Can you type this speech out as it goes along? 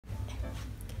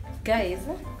Guys,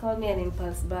 call me an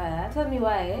impulse buyer. Tell me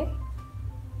why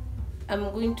I'm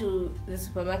going to the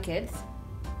supermarket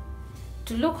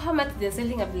to look how much they're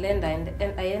selling a blender,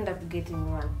 and I end up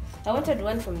getting one. I wanted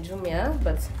one from Jumia,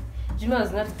 but Jumia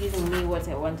was not giving me what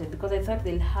I wanted because I thought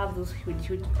they'll have those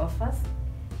huge offers,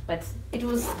 but it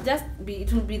will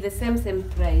be the same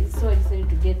price, so I decided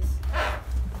to get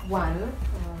one.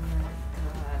 Oh my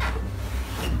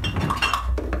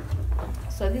god.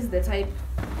 So this is the type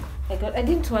I got. I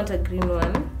didn't want a green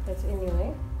one, but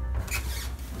anyway,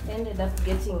 I ended up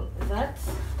getting that.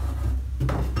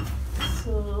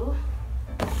 So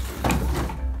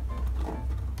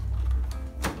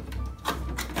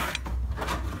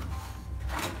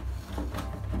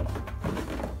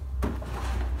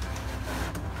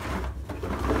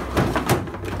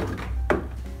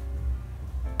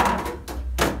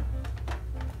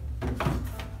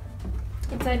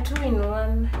it's a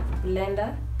 2-in-1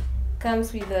 blender.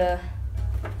 Comes with a,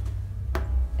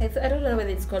 I don't know whether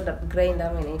it's called a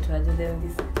grinder than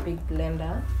this big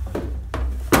blender.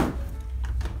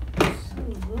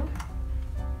 So,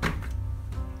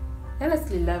 I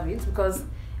honestly love it because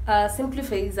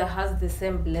Simplifizer has the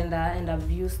same blender and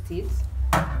I've used it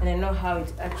and I know how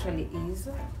it actually is.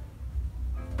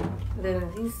 Then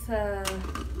this a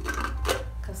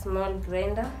small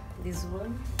grinder, this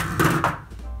one.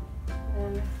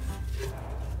 Then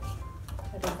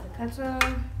that is the cutter.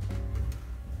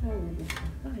 Oh,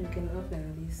 you can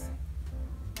open this.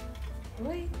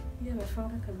 Wait, you have a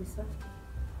finger kabisa.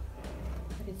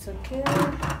 But it's okay.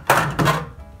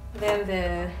 Then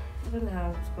I don't know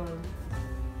how it's called.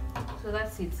 So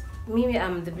that's it. Maybe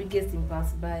I'm the biggest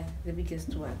impulse buy, the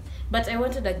biggest one. But I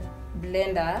wanted a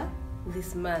blender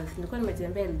this month.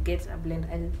 I'll get a blender.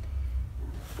 I'll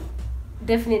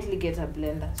definitely get a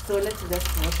blender. So let's just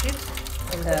wash it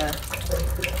and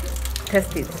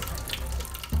test it.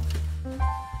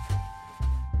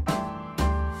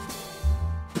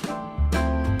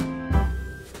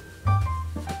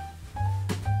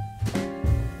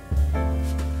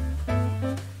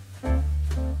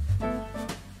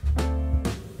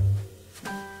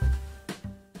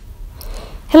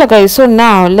 Hello guys, so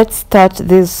now let's start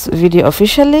this video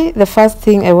officially. The first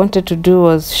thing I wanted to do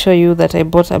was show you that I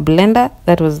bought a blender.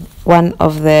 That was one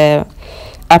of the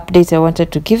updates I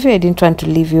wanted to give you. I didn't want to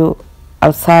leave you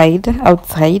outside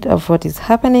of what is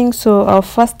happening. So our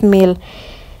first meal,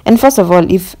 and first of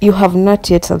all, if you have not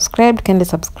yet subscribed, kindly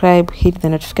subscribe, hit the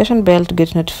notification bell to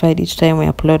get notified each time we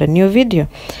upload a new video.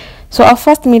 So our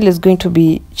first meal is going to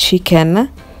be chicken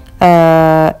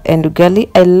and ugali.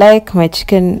 I like my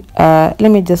chicken, let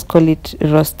me just call it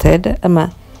roasted,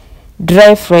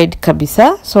 dry fried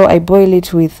kabisa. So I boil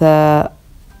it with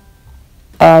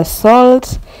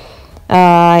salt.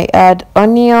 I add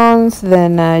onions,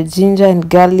 then ginger and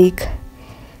garlic,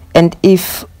 and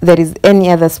if there is any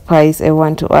other spice I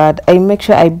want to add, I make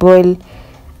sure I boil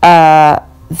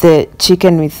the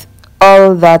chicken with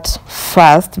all that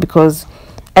first, because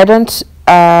I don't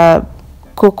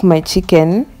cook my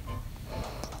chicken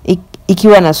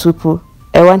ikiwa na supu.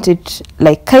 I want it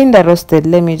like kinda roasted,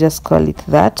 let me just call it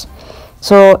that.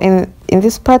 So in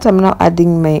this part I'm now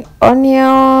adding my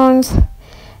onions,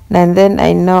 and then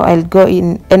I now go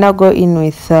in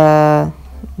with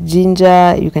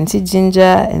ginger. You can see ginger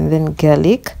and then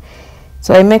garlic.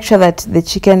 So I make sure that the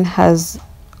chicken has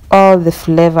all the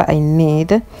flavor I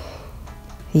need.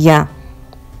 Yeah.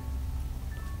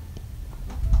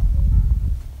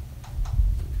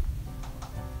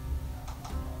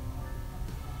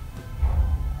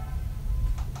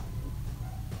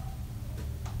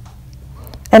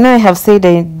 I know I have said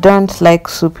I don't like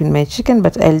soup in my chicken,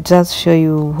 but I'll just show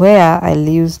you where I'll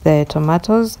use the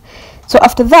tomatoes. So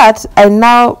after that, I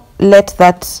now let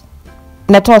that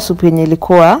natoa soup yenye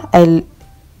ilikuwa. I'll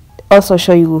also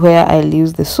show you where I'll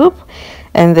use the soup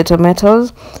and the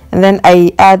tomatoes, and then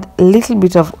I add a little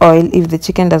bit of oil. If the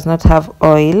chicken does not have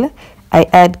oil, I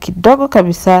add kidogo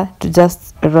kabisa to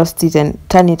just roast it and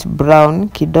turn it brown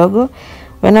kidogo.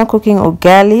 When I'm cooking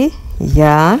ugali,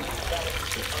 yeah.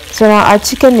 So now our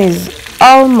chicken is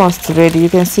almost ready. You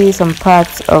can see some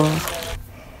parts of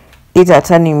it are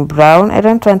turning brown. I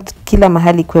don't want kila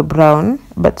mahali kwe brown,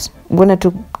 but gonna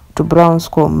to brown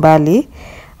sko mbali.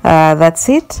 That's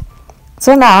it.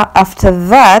 So now after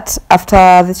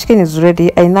the chicken is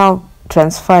ready, I now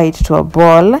transfer it to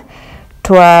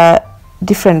a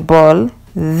different bowl.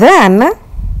 Then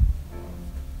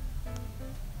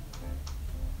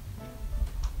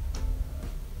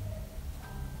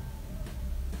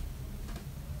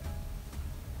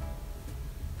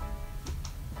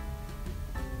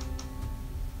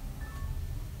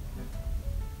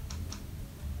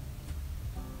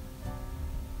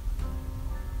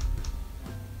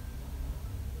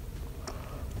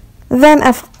Then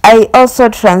I also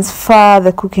transfer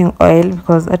the cooking oil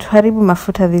because atuharibu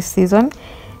mafuta this season.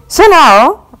 So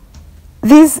now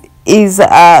this is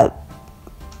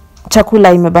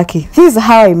chakula imebaki. This is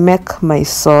how I make my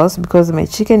sauce because my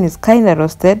chicken is kind of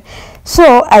roasted.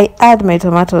 So I add my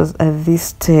tomatoes at this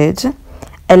stage.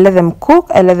 I let them cook,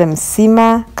 I let them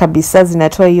simmer kabisa,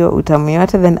 zinatoa hiyo utamu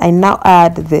yote. Then I now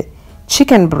add the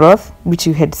chicken broth which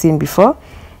you had seen before.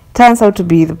 Turns out to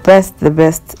be the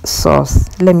best sauce.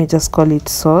 Let me just call it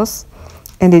sauce,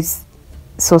 and it's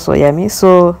so yummy.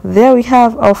 So there we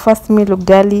have our first meal,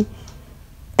 ugali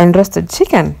and roasted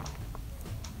chicken.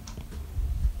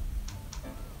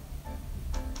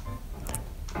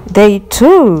 Day 2.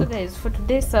 So guys, for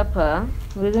today's supper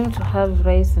we're going to have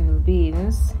rice and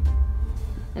beans.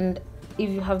 And if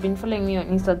you have been following me on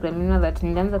Instagram, you know that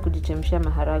nilianza kujichemshia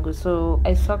maharagu. So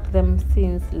I soaked them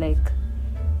since like,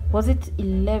 was it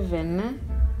 11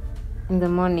 in the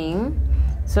morning?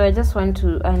 So I just want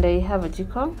to, and I have a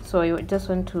jiko, so I just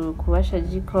want to kuwasha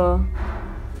jiko,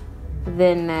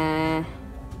 then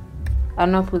I'll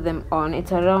now put them on.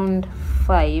 It's around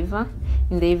 5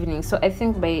 in the evening, so I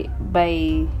think by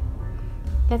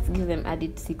let's give them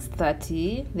added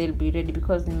 6:30 they'll be ready,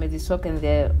 because nimezisoak and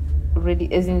they're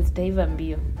ready, as in zitaiva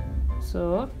mbio.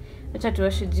 So acha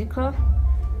tuwashe jiko,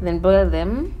 then boil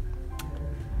them,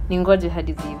 ningoje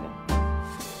hadi zive.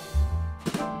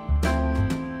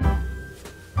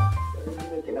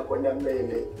 Kinakwenda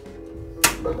mbele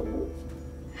babu,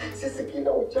 sisi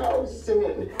kina uchao, sisi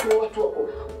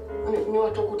ni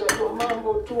watu kutatua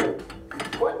mambo tu.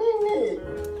 Kwa nini?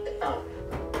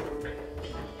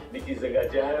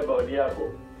 Nikizingatia haya maoni yako,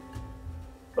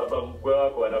 baba mkwe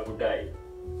wako anakudai.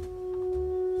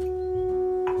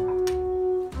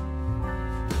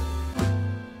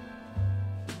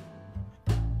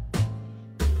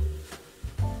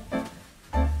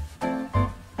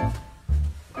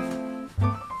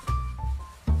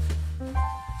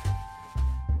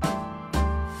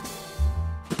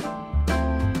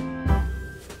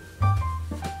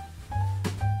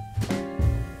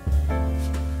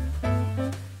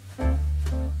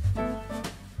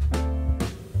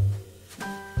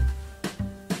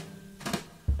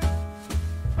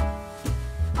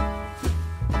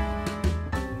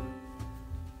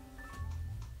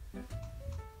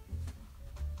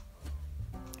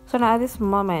 So now at this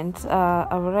moment,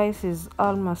 our rice is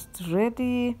almost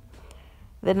ready.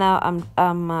 Then now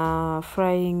I'm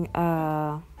frying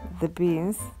the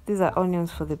beans. These are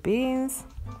onions for the beans.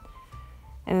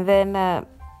 And then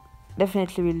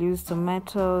definitely we'll use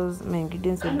tomatoes. My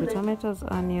ingredients will be tomatoes,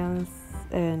 onions,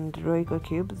 and Royco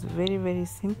cubes. Very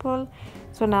simple.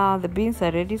 So now the beans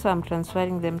are ready, so I'm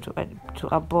transferring them to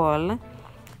a bowl.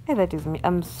 And that is me.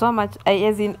 I'm so much,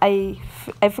 I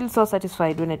feel so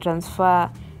satisfied when I transfer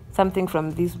something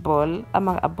from this bowl,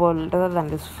 a bowl rather than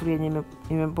this free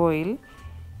and boil,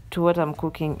 to what I'm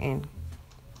cooking in.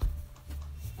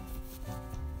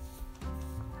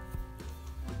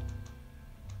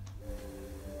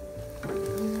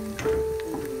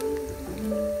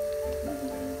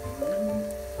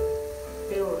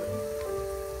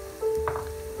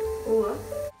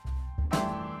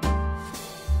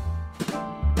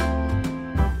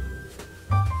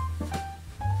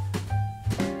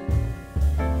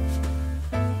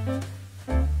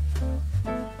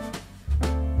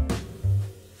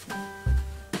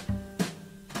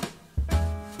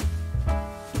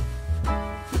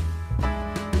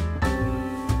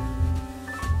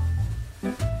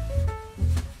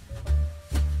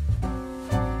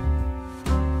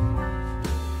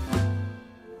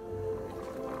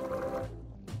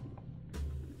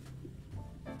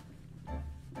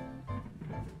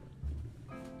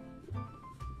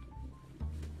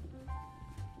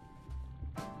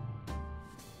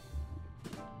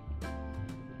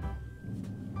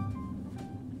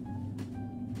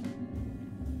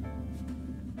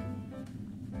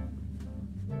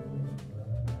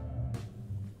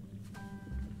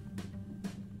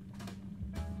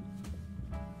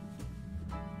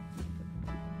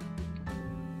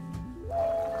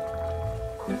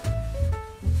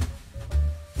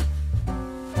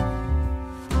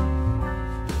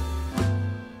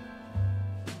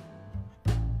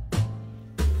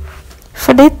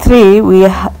 For day 3, we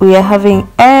are having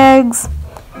eggs,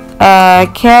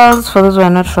 kales for those who are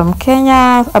not from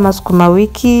Kenya, ama sukuma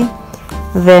wiki,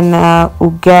 then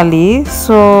ugali.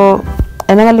 So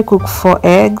I normally cook 4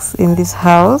 eggs in this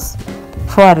house.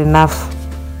 4 are enough,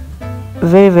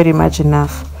 very much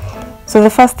enough. So the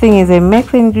first thing is I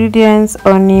make the ingredients: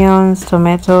 onions,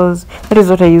 tomatoes. That is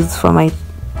what I use for my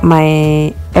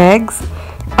eggs.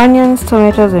 onions,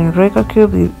 tomatoes, and Royco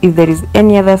cubes. If there is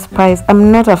any other spice,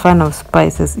 I'm not a fan of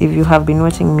spices. If you have been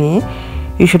watching me,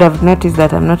 you should have noticed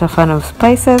that I'm not a fan of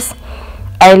spices.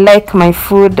 I like my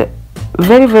food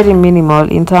very, very minimal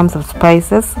in terms of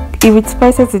spices. If it's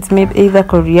spices, it's maybe either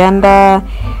coriander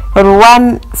or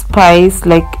one spice,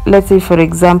 like let's say for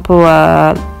example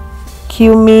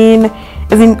cumin,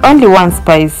 as in only one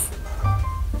spice.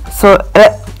 So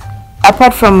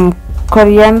apart from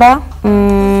coriander,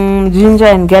 ginger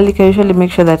and garlic, I usually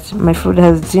make sure that my food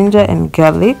has ginger and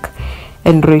garlic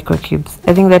and Royco cubes.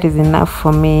 I think that is enough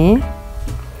for me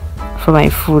for my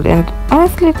food, and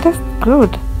honestly it tastes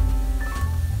good.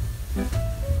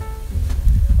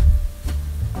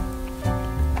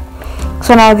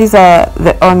 So now these are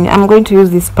the onion. I'm going to use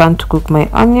this pan to cook my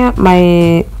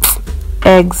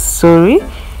eggs, sorry.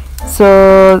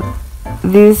 So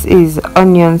this is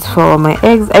onions for my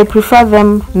eggs. I prefer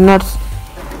them not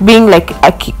being like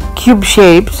a cube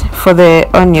shaped for the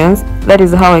onions. That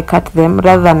is how I cut them,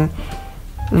 rather than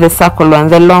the circle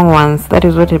ones, the long ones. That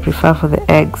is what I prefer for the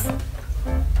eggs.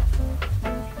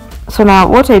 So now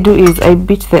what I do is I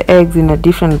beat the eggs in a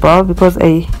different bowl, because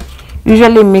I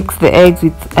usually mix the eggs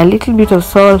with a little bit of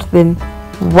salt, then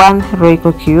one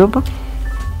Royco cube.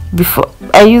 Before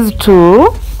I use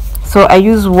two, so I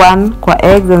use one kwa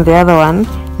eggs and the other one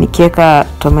nikieka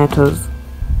tomatoes.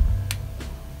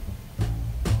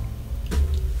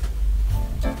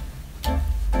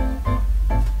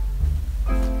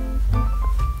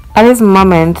 At this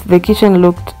moment the kitchen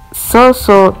looked so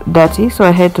dirty, so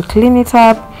I had to clean it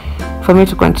up for me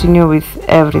to continue with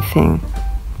everything.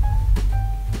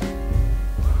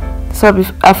 So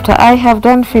after I have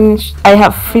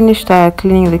finished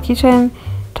cleaning the kitchen.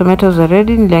 Tomatoes are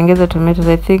ready. Niliongeza tomatoes,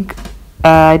 I think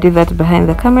I did that behind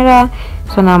the camera.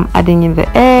 So now I'm adding in the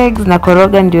eggs na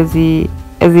koroga ndio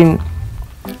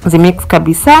mix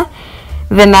kabisa.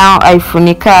 Then now I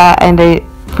funika and I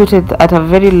put it at a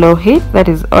very low heat. That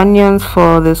is onions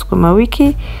for the sukuma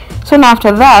wiki. So now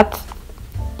after that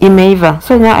imeiva.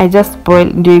 So now I just boil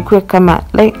ndio ikuwe kama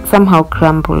like somehow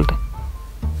crumbled.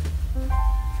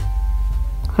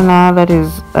 So now that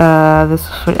is this.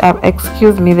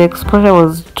 Excuse me, the exposure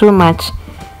was too much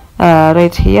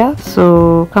right here,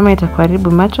 so kama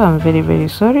itakuharibu macho, I'm very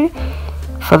sorry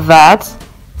for that.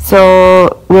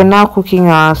 So we're now cooking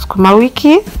our sukuma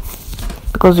wiki,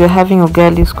 because we're having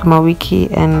ugali, sukuma wiki,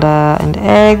 and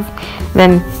eggs.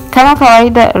 Then kama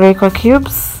kawaida Royco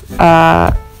cubes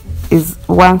is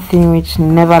one thing which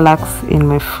never lacks in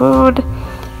my food.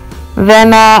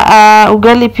 Then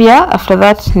ugali pia. After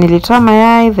that nilitoa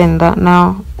mayai, then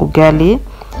now ugali.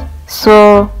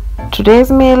 So today's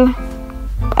meal,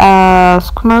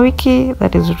 sukuma wiki,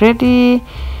 that is ready,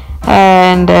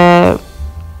 and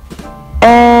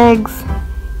eggs,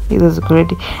 it was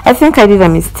ready. I think I did a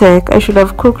mistake. I should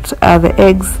have cooked the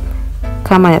eggs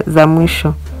kama za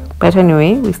mwisho, but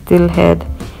anyway, we still had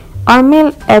our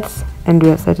meal and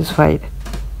we are satisfied.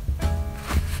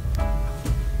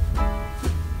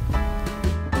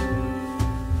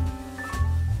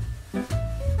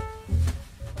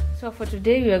 So for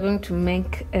today we are going to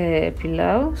make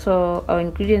pilau. So our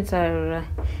ingredients are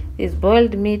this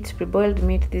boiled meat, pre-boiled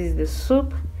meat. This is the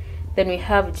soup. Then we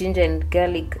have ginger and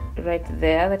garlic right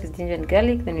there. That is ginger and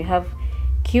garlic. Then we have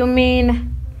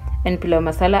cumin and pilau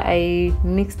masala. I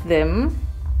mixed them.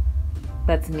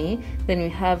 That's me. Then we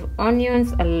have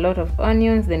onions, a lot of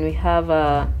onions. Then we have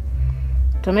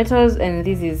tomatoes, and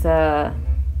this is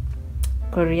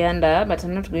coriander, but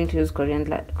I'm not going to use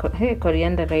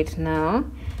coriander right now.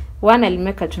 One, I'll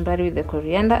make kachumbari with the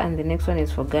coriander, and the next one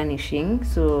is for garnishing.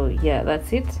 So yeah,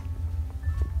 that's it.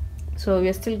 So we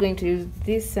are still going to use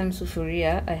this same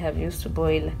sufuria I have used to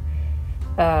boil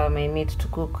my meat to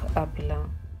cook a pilau.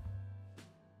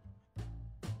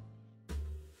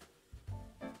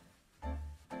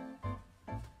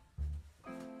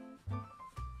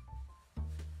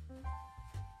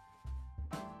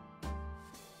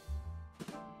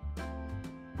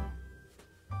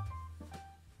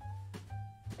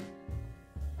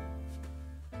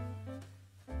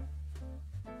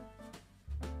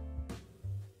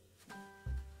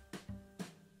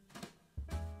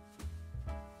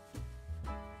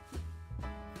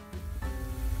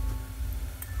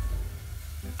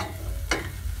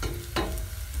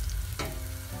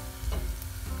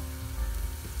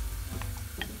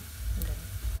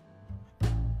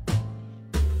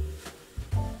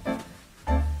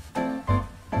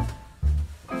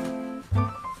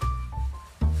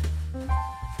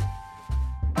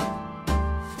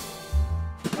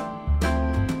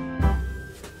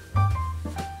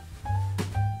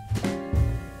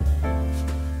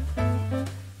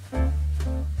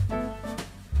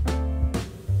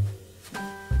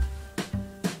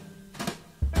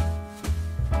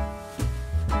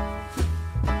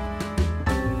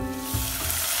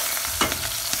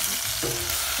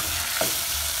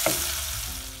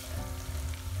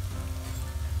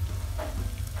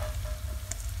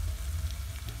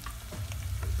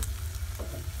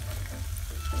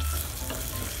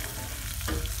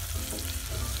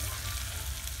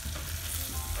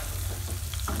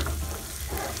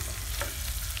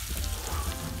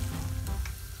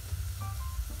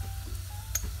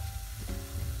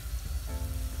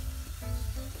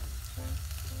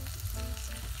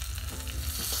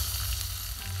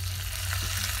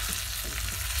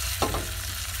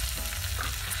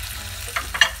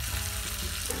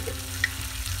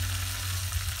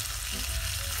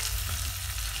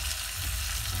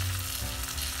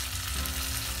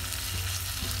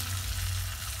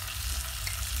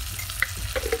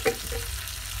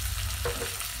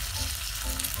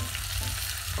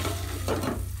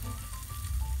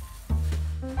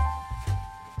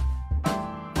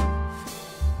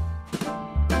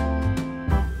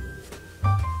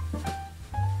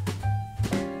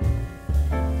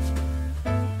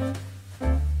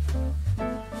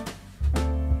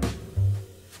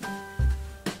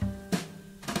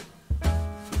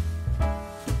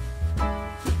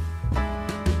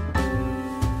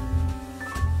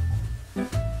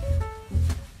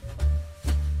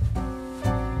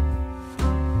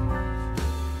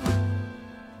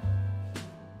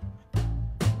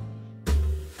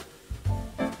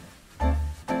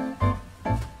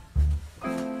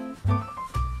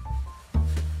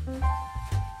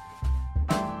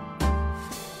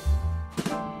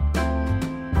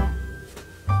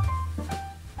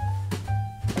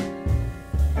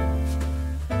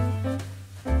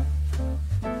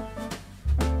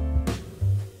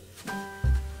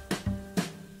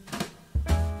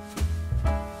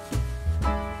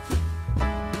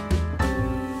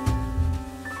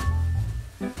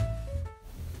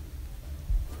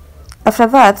 After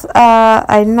that,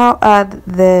 I now add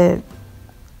the,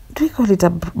 do we call it a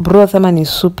broth? Amani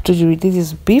soup to do. This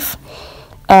is beef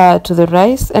to the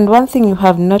rice. And one thing you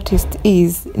have noticed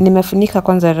is nimefunika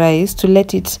kwanza rice to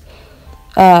let it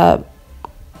will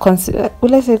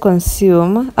I say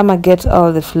consume? I'ma get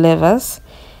all the flavors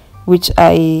which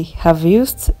I have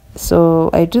used. So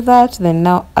I do that, then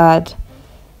now add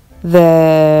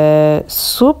the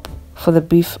soup for the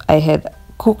beef I had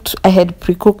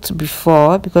pre-cooked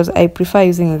before, because I prefer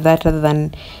using that rather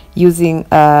than using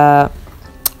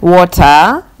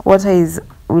water. Water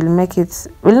will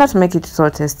not make it so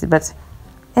tasty, but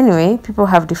anyway, people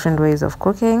have different ways of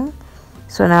cooking.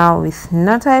 So now with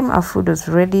no time, our food was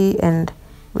ready, and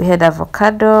we had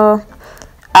avocado.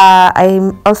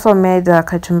 I also made a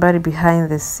kachumbari behind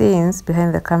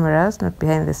the cameras, not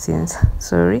behind the scenes,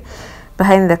 sorry,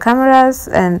 behind the cameras.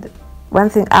 And one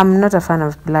thing, I'm not a fan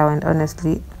of pilau, and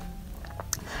honestly,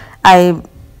 I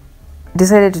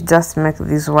decided to just make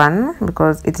this one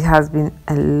because it has been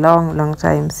a long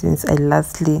time since I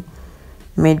lastly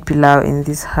made pilau in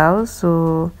this house.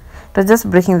 So it was just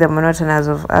breaking the monotonous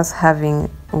of us having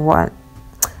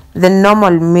the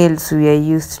normal meals we are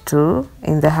used to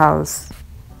in the house.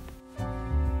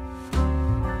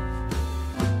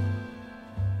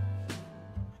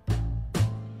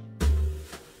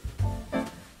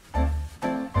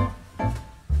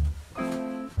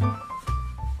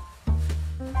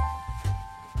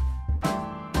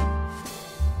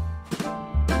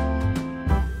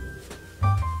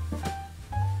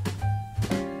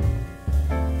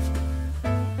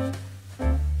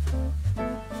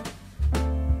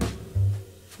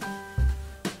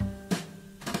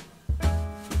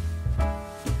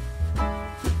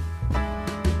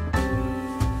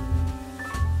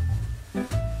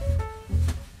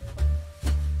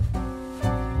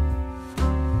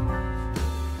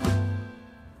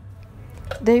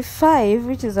 Day 5,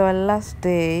 which is our last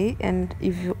day, and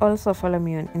if you also follow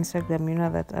me on Instagram, you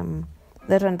know that I'm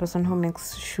that one person who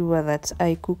makes sure that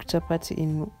I cook chapati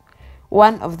in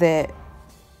one of the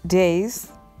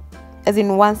days, as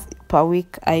in once per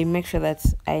week. I make sure that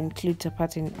I include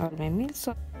chapati in all my meals.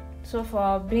 So for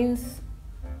our beans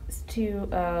stew,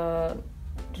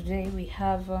 today we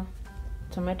have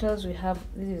tomatoes, we have,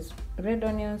 this is red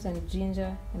onions and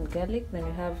ginger and garlic, then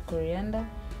we have coriander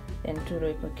and 2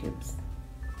 Royco cubes.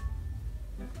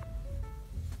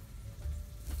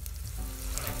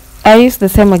 I use the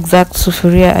same exact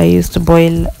sufuria I used to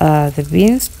boil the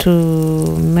beans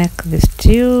to make the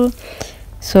stew.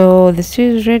 So the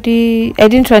stew is ready. I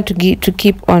didn't want to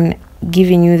keep on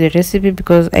giving you the recipe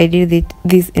because I did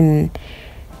this in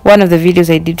one of the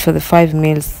videos I did for the 5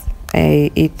 meals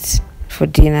I ate for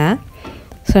dinner.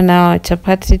 So now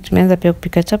chapati, tumeanza pia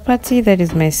kupika chapati. That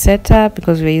is my setup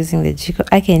because we're using the jiko.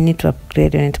 I need to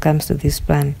upgrade when it comes to this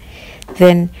pan.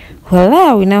 Then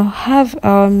voila, we now have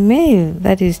our meal,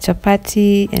 that is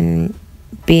chapati and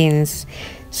beans.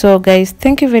 So guys,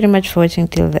 thank you very much for watching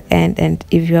till the end, and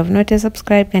if you have not yet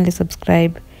subscribed, kindly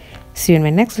subscribe. See you in my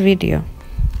next video.